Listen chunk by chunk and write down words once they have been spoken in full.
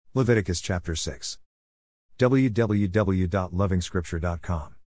Leviticus chapter 6.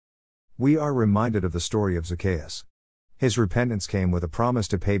 www.lovingscripture.com. We are reminded of the story of Zacchaeus. His repentance came with a promise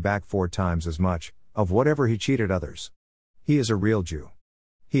to pay back 4 times as much, of whatever he cheated others. He is a real Jew.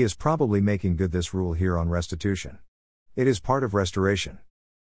 He is probably making good this rule here on restitution. It is part of restoration.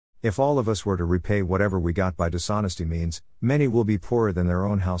 If all of us were to repay whatever we got by dishonesty means, many will be poorer than their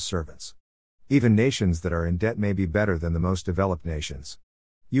own house servants. Even nations that are in debt may be better than the most developed nations.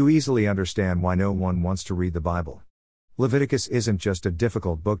 You easily understand why no one wants to read the Bible. Leviticus isn't just a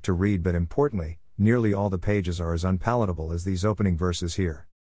difficult book to read, but importantly, nearly all the pages are as unpalatable as these opening verses here.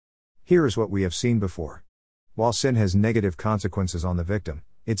 Here is what we have seen before. While sin has negative consequences on the victim,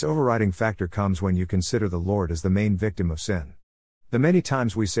 its overriding factor comes when you consider the Lord as the main victim of sin. The many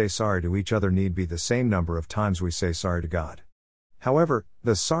times we say sorry to each other need be the same number of times we say sorry to God. However,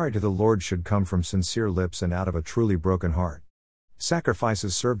 the sorry to the Lord should come from sincere lips and out of a truly broken heart.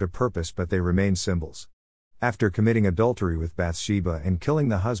 Sacrifices served a purpose, but they remained symbols. After committing adultery with Bathsheba and killing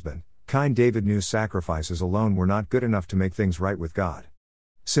the husband, King David knew sacrifices alone were not good enough to make things right with God.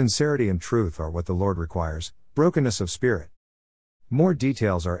 Sincerity and truth are what the Lord requires, brokenness of spirit. More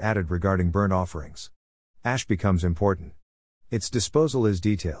details are added regarding burnt offerings. Ash becomes important. Its disposal is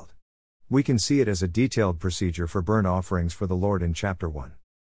detailed. We can see it as a detailed procedure for burnt offerings for the Lord in chapter 1.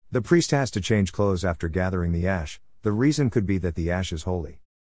 The priest has to change clothes after gathering the ash. The reason could be that the ash is holy.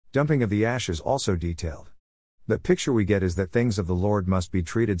 Dumping of the ash is also detailed. The picture we get is that things of the Lord must be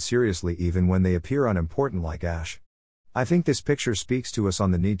treated seriously even when they appear unimportant like ash. I think this picture speaks to us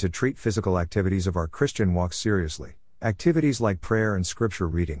on the need to treat physical activities of our Christian walk seriously, activities like prayer and scripture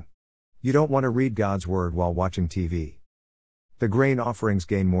reading. You don't want to read God's word while watching TV. The grain offerings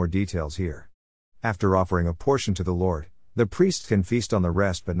gain more details here. After offering a portion to the Lord, the priests can feast on the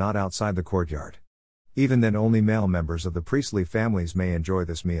rest but not outside the courtyard. Even then, only male members of the priestly families may enjoy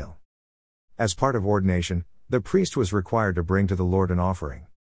this meal. As part of ordination, the priest was required to bring to the Lord an offering.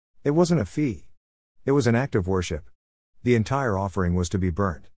 It wasn't a fee. It was an act of worship. The entire offering was to be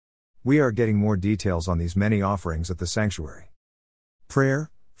burnt. We are getting more details on these many offerings at the sanctuary.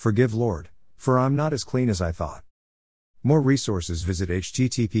 Prayer: Forgive Lord, for I'm not as clean as I thought. More resources visit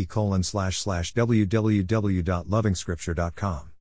http://www.lovingscripture.com.